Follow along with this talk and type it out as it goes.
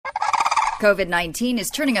COVID-19 is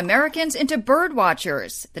turning Americans into bird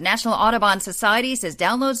watchers. The National Audubon Society says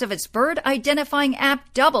downloads of its bird identifying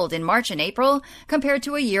app doubled in March and April compared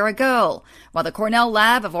to a year ago, while the Cornell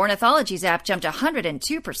Lab of Ornithology's app jumped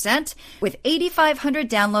 102%, with 8,500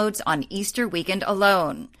 downloads on Easter weekend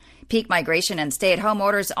alone. Peak migration and stay-at-home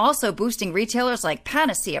orders also boosting retailers like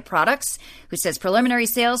Panacea Products, who says preliminary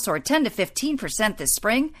sales soared 10 to 15% this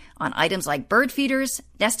spring on items like bird feeders,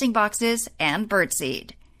 nesting boxes, and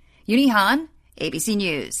birdseed. Euni Han, ABC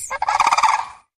News.